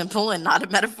really simple and not a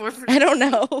metaphor for I don't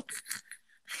know.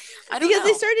 I don't know.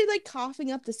 They started like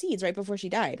coughing up the seeds right before she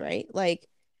died, right? Like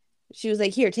she was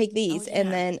like, "Here, take these,"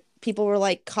 and then people were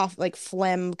like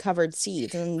phlegm covered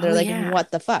seeds, and they're like,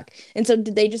 "What the fuck?" And so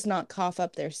did they just not cough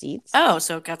up their seeds? Oh,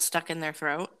 so it got stuck in their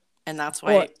throat, and that's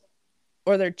why.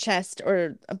 Or their chest,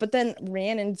 but then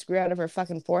Rhiannon's grew out of her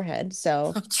fucking forehead,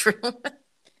 so true.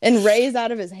 And Ray's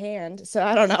out of his hand, so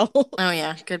I don't know. Oh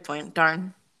yeah, good point.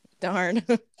 Darn.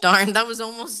 That was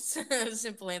almost a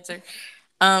simple answer.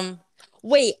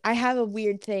 Wait, I have a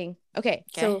weird thing. Okay.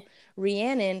 So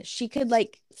Rhiannon, she could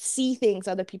like see things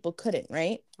other people couldn't,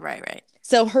 right? Right.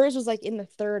 So hers was like in the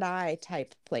third eye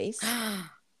type place.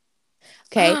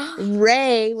 Okay.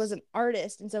 Ray was an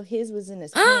artist, and so his was in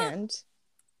his hand.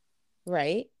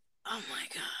 Right? Oh my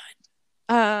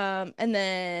god. And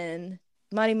then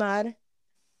Marimar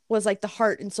was like the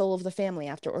heart and soul of the family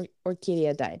after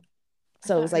Orquídea died.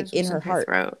 So it was like in her heart.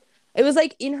 Throat. It was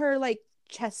like in her like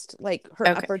chest, like her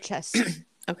upper chest.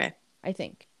 Okay. I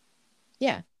think.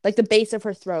 Yeah. Like the base of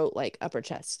her throat, like upper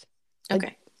chest. Like,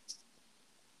 okay.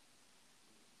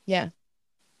 Yeah.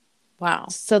 Wow.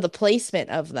 So the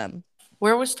placement of them.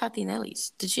 Where was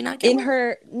Tatinelli's? Did she not get in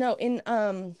her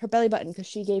belly button because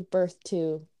she gave birth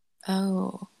to.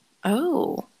 Oh.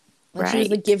 Like right. She was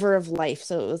the giver of life,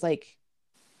 so it was like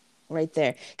right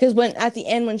there. Because at the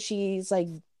end when she's like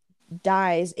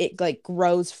dies, it like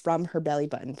grows from her belly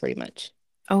button pretty much.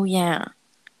 Oh yeah.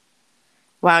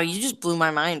 Wow, you just blew my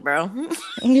mind, bro.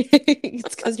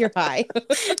 It's because you're high.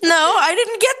 No, I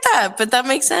didn't get that, but that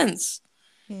makes sense.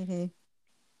 Mm-hmm.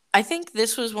 I think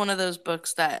this was one of those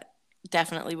books that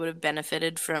definitely would have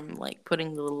benefited from like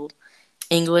putting the little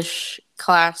English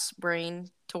class brain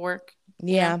to work.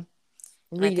 Yeah.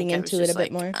 Reading into it a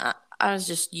bit more. I was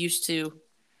just used to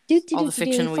all the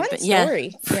fiction we've been. Yeah,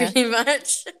 pretty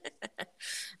much.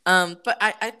 But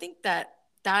I think that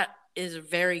is a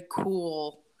very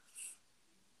cool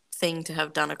thing to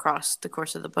have done across the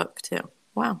course of the book too.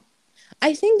 Wow.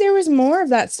 I think there was more of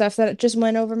that stuff that just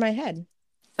went over my head.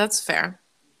 That's fair.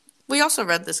 We also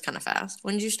read this kind of fast.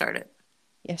 When did you start it?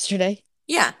 Yesterday.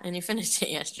 Yeah, and you finished it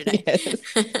yesterday. Yes.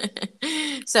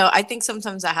 So I think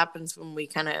sometimes that happens when we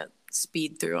kind of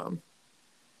speed through them.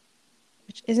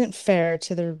 Which isn't fair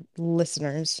to the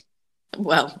listeners.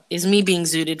 Well, is me being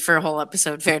zooted for a whole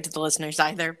episode fair to the listeners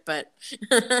either, but...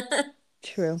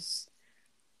 True.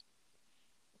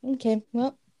 Okay,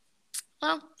 well.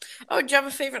 Oh, do you have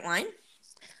a favorite line?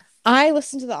 I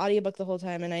listened to the audiobook the whole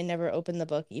time and I never opened the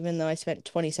book, even though I spent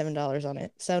 $27 on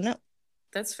it. So no.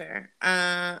 That's fair.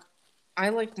 I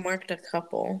like marked a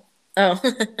couple. Oh,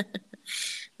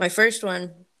 my first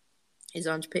one is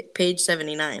on page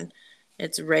 79.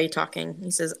 It's Ray talking.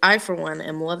 He says, "I, for one,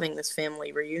 am loving this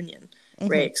family reunion,"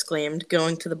 Ray exclaimed,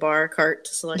 going to the bar cart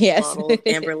to select a bottle of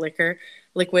amber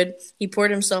liquid. He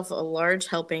poured himself a large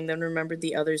helping, then remembered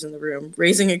the others in the room.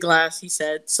 Raising a glass, he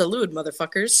said, "Salud,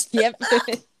 motherfuckers." Yep.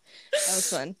 That was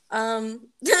fun. Yeah,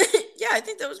 I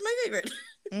think that was my favorite.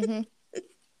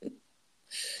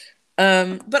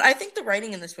 But I think the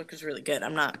writing in this book is really good.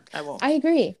 I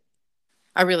agree.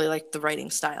 I really liked the writing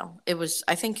style.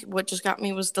 I think what just got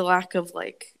me was the lack of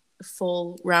like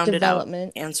full rounded out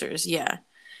answers. Yeah.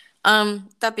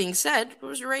 That being said, what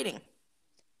was your rating?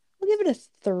 I'll give it a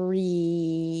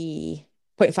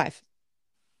 3.5.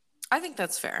 I think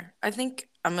that's fair. I think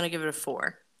I'm going to give it a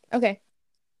 4. Okay.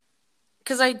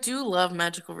 Because I do love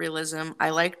magical realism.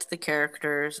 I liked the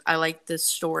characters. I liked the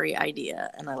story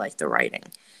idea. And I liked the writing.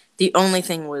 The only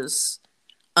thing was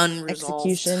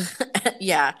unresolved. Execution.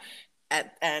 Yeah.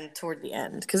 And toward the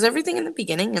end. Because everything in the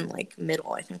beginning and like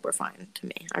middle, I think were fine to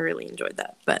me. I really enjoyed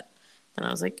that. But then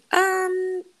I was like,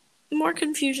 more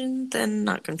confusion than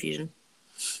not confusion.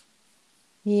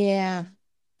 Yeah.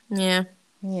 Yeah.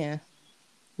 Yeah.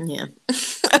 Yeah.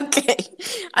 Okay.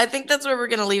 I think that's where we're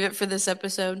going to leave it for this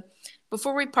episode.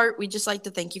 Before we part, we'd just like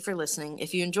to thank you for listening.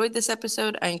 If you enjoyed this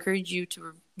episode, I encourage you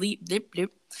to leave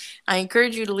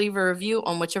a review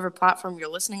on whichever platform you're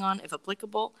listening on, if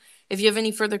applicable. If you have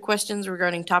any further questions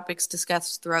regarding topics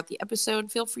discussed throughout the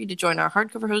episode, feel free to join our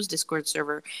Hardcover Hose Discord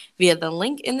server via the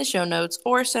link in the show notes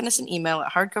or send us an email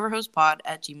at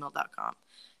hardcoverhosepod@gmail.com.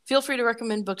 Feel free to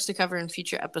recommend books to cover in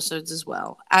future episodes as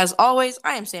well. As always,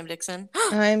 I am Sam Dixon.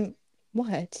 I'm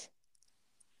what?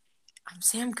 I'm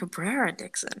Sam Cabrera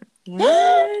Dixon.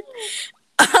 What?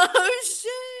 Oh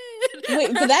shit!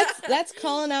 Wait, but that's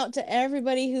calling out to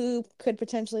everybody who could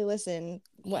potentially listen.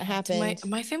 What happened?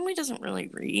 My family doesn't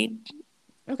really read.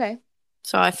 Okay.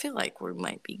 So I feel like we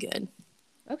might be good.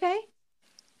 Okay.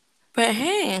 But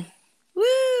hey,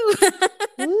 woo!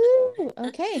 Woo!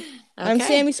 Okay. I'm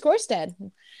Sammy Scorstead.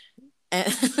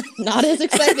 Not as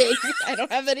exciting. I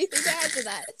don't have anything to add to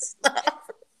that.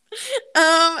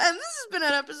 And this has been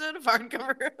an episode of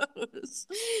Hardcover Hose.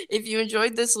 If you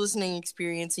enjoyed this listening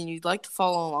experience and you'd like to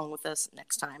follow along with us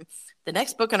next time, the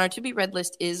next book on our to be read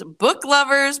list is Book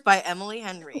Lovers by Emily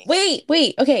Henry. Wait.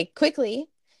 Okay, quickly.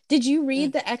 Did you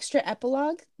read the extra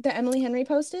epilogue that Emily Henry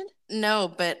posted?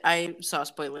 No, but I saw a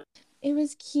spoiler. It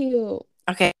was cute.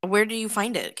 Okay, where do you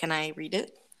find it? Can I read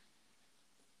it?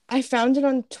 I found it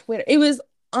on Twitter. It was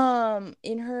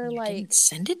in her You didn't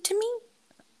send it to me?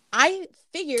 I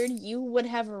figured you would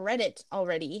have read it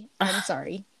already. I'm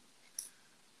sorry.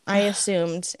 I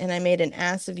assumed, and I made an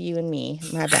ass of you and me.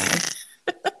 My bad.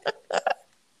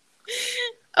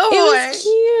 Oh, it was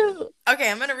cute. Okay,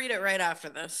 I'm gonna read it right after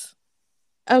this.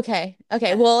 Okay.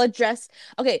 We'll address.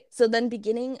 Okay, so then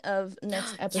beginning of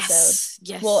next episode,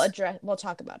 yes. We'll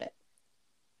talk about it.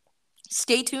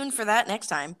 Stay tuned for that next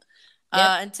time.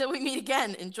 Yep. Until we meet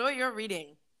again, enjoy your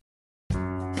reading.